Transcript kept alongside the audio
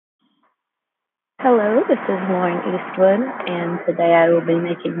Hello, this is Lauren Eastwood, and today I will be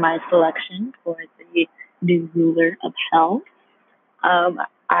making my selection for the new ruler of hell. Um,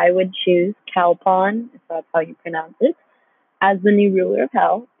 I would choose Calpon, if that's how you pronounce it, as the new ruler of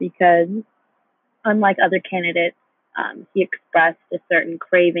hell because, unlike other candidates, he expressed a certain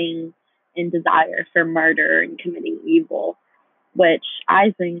craving and desire for murder and committing evil, which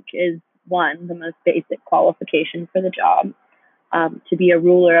I think is one, the most basic qualification for the job. To be a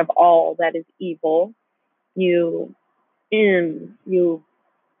ruler of all that is evil, you you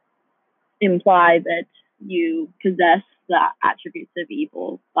imply that you possess the attributes of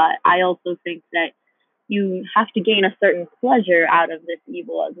evil, but I also think that you have to gain a certain pleasure out of this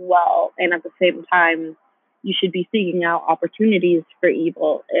evil as well. And at the same time, you should be seeking out opportunities for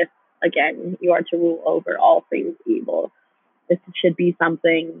evil if, again, you are to rule over all things evil. This should be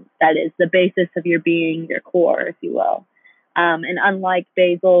something that is the basis of your being, your core, if you will. And unlike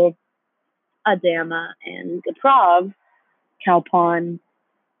Basil, Adama, and Gaprav, Calpon,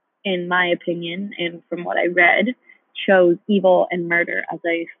 in my opinion, and from what I read, chose evil and murder as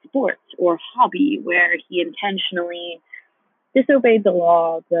a sport or hobby where he intentionally disobeyed the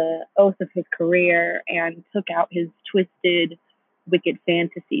law, the oath of his career, and took out his twisted, wicked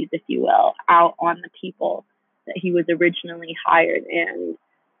fantasies, if you will, out on the people that he was originally hired and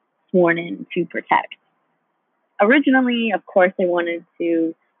sworn in to protect. Originally, of course, I wanted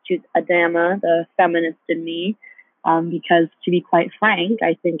to choose Adama, the feminist in me, because to be quite frank,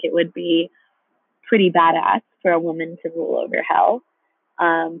 I think it would be pretty badass for a woman to rule over hell.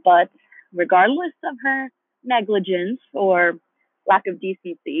 But regardless of her negligence or lack of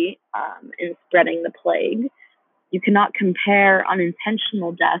decency in spreading the plague, you cannot compare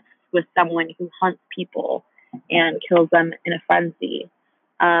unintentional deaths with someone who hunts people and kills them in a frenzy.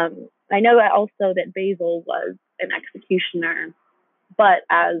 I know that also that Basil was an executioner, but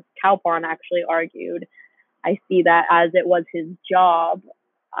as Calpon actually argued, I see that as it was his job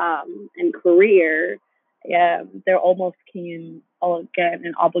and career, there almost came again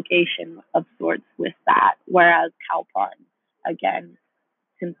an obligation of sorts with that. Whereas Calpon, again,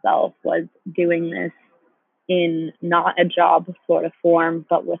 himself was doing this in not a job sort of form,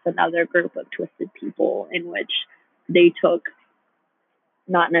 but with another group of twisted people in which they took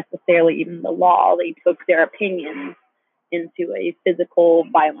not necessarily even the law, they took their opinions into a physical,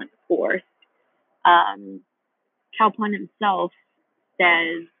 violent force. Um, Calpon himself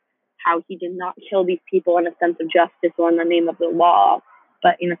says how he did not kill these people in a sense of justice or in the name of the law,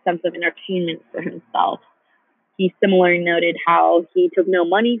 but in a sense of entertainment for himself. He similarly noted how he took no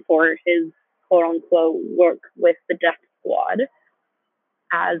money for his quote unquote work with the death squad,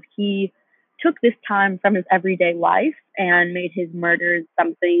 as he took this time from his everyday life and made his murders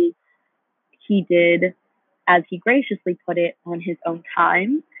something he did, as he graciously put it, on his own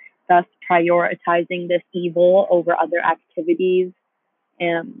time, thus prioritizing this evil over other activities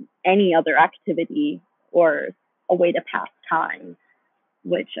and any other activity or a way to pass time,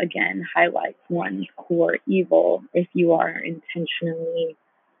 which again highlights one's core evil if you are intentionally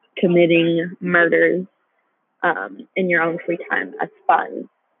committing murders in your own free time as fun.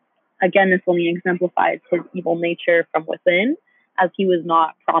 Again, this only exemplifies his evil nature from within, as he was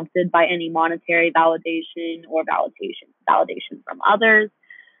not prompted by any monetary validation or validation from others.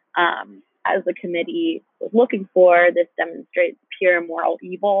 As the committee was looking for, this demonstrates pure moral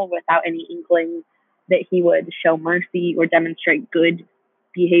evil without any inkling that he would show mercy or demonstrate good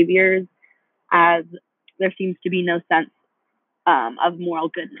behaviors, as there seems to be no sense of moral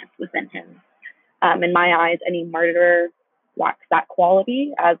goodness within him. In my eyes, any murderer lacks that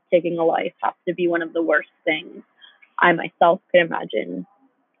quality, as taking a life has to be one of the worst things I myself could imagine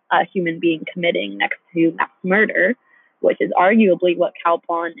a human being committing next to mass murder, which is arguably what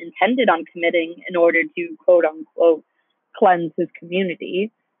Calpon intended on committing in order to quote unquote cleanse his community,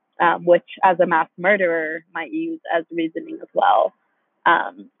 which as a mass murderer might use as reasoning as well.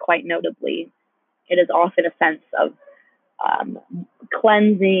 Quite notably, it is often a sense of um,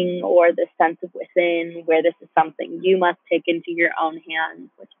 cleansing or the sense of within, where this is something you must take into your own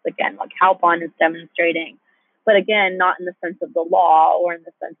hands, which is again what Calpon is demonstrating. But again, not in the sense of the law or in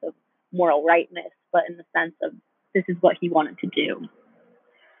the sense of moral rightness, but in the sense of this is what he wanted to do.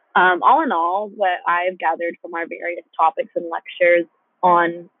 All in all, what I've gathered from our various topics and lectures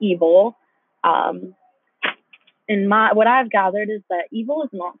on evil, um, in my what I've gathered is that evil is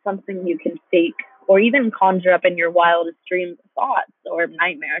not something you can fake or even conjure up in your wildest dreams or thoughts or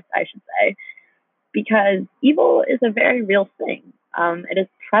nightmares, I should say, because evil is a very real thing. It is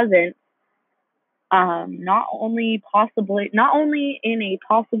present, not only in a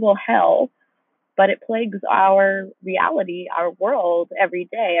possible hell, but it plagues our reality, our world every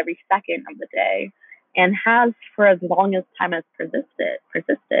day, every second of the day, and has for as long as time has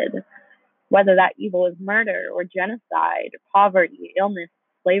persisted. Whether that evil is murder or genocide, poverty, illness,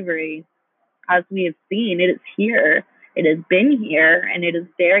 slavery, as we have seen, it is here. It has been here, and it is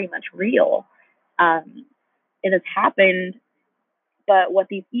very much real. Um, it has happened, but what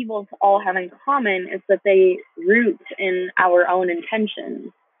these evils all have in common is that they root in our own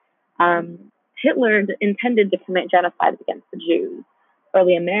intentions. Hitler intended to commit genocide against the Jews.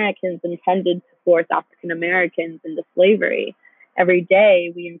 Early Americans intended to force African Americans into slavery. Every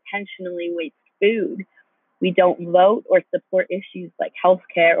day, we intentionally waste food. We don't vote or support issues like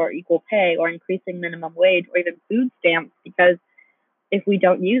healthcare or equal pay or increasing minimum wage or even food stamps because if we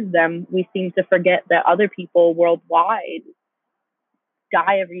don't use them, we seem to forget that other people worldwide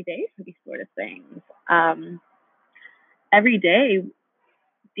die every day for these sort of things. Every day,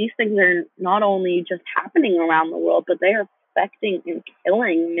 these things are not only just happening around the world, but they are affecting and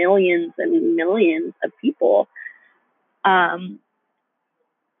killing millions and millions of people. Um,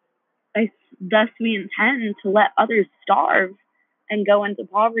 Thus, we intend to let others starve and go into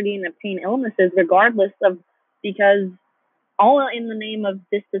poverty and obtain illnesses, regardless of, because all in the name of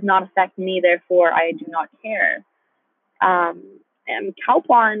this does not affect me, therefore I do not care. And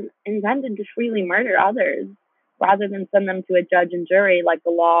Kalpon intended to freely murder others rather than send them to a judge and jury like the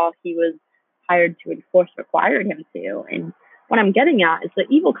law he was hired to enforce required him to. And what I'm getting at is that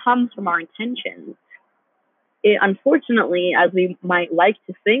evil comes from our intentions. It, unfortunately, as we might like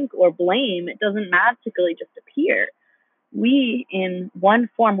to think or blame, it doesn't magically just appear. We, in one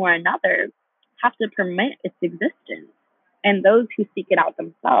form or another, have to permit its existence. And those who seek it out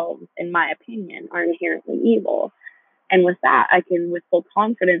themselves, in my opinion, are inherently evil. And with that, I can with full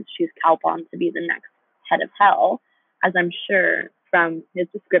confidence choose Kalpon to be the next head of hell, as I'm sure from his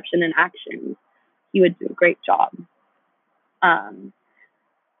description and actions, he would do a great job.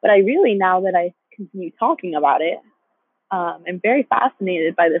 But I really, now that I continue talking about it, am very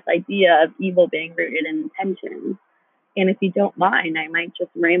fascinated by this idea of evil being rooted in intentions. And if you don't mind, I might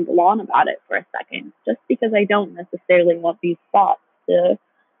just ramble on about it for a second, just because I don't necessarily want these thoughts to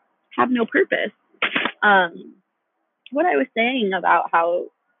have no purpose. What I was saying about how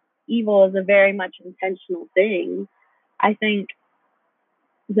evil is a very much intentional thing, I think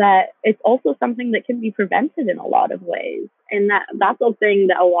that it's also something that can be prevented in a lot of ways. And that's a thing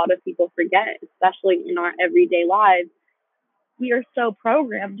that a lot of people forget, especially in our everyday lives. We are so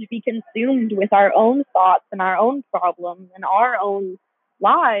programmed to be consumed with our own thoughts and our own problems and our own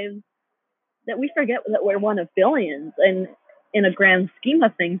lives that we forget that we're one of billions. And in a grand scheme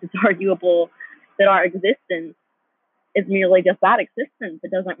of things, it's arguable that our existence is merely just that existence.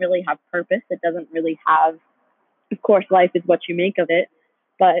 It doesn't really have purpose. It doesn't really have, of course, life is what you make of it.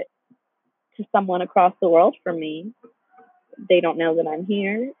 But to someone across the world from me, they don't know that I'm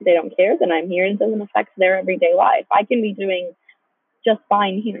here. They don't care that I'm here. It doesn't affect their everyday life. I can be doing just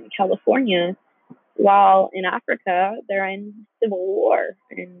fine here in California, while in Africa, they're in civil war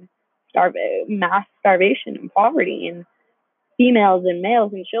and mass starvation and poverty, and females and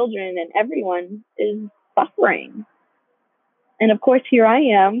males and children and everyone is suffering. And of course, here I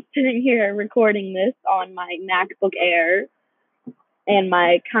am sitting here recording this on my MacBook Air and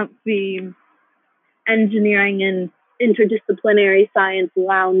my comfy engineering and interdisciplinary science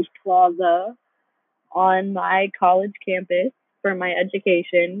lounge plaza on my college campus for my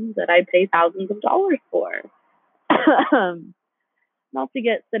education that I pay thousands of dollars for. Not to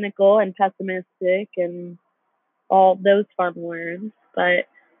get cynical and pessimistic and all those fun words, but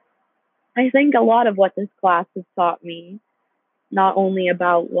I think a lot of what this class has taught me, not only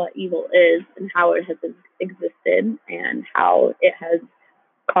about what evil is and how it has existed and how it has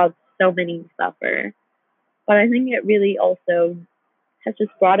caused so many to suffer, but I think it really also has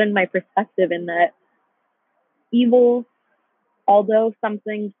just broadened my perspective in that evil, although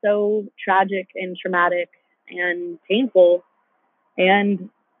something so tragic and traumatic and painful and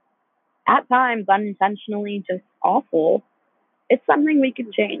at times unintentionally just awful, it's something we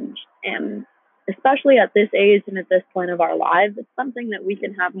can change. And especially at this age and at this point of our lives, it's something that we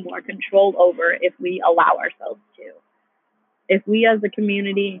can have more control over if we allow ourselves to. If we as a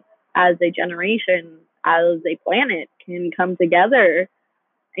community, as a generation, as a planet can come together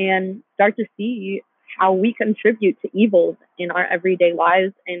and start to see how we contribute to evils in our everyday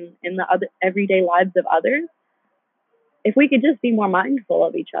lives and in the other everyday lives of others, if we could just be more mindful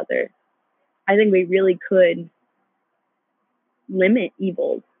of each other, I think we really could limit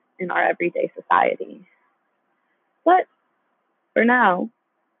evils in our everyday society. But for now,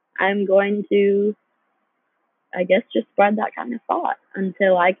 I'm going to I guess just spread that kind of thought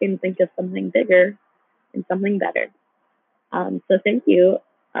until I can think of something bigger and something better. So thank you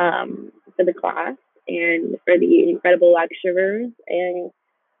for the class and for the incredible lecturers and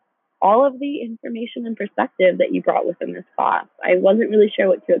all of the information and perspective that you brought within this class. I wasn't really sure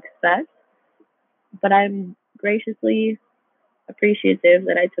what to expect, but I'm graciously appreciative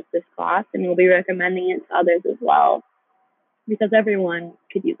that I took this class and will be recommending it to others as well because everyone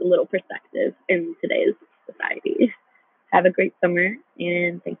could use a little perspective in today's society. Have a great summer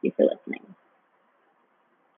and thank you for listening.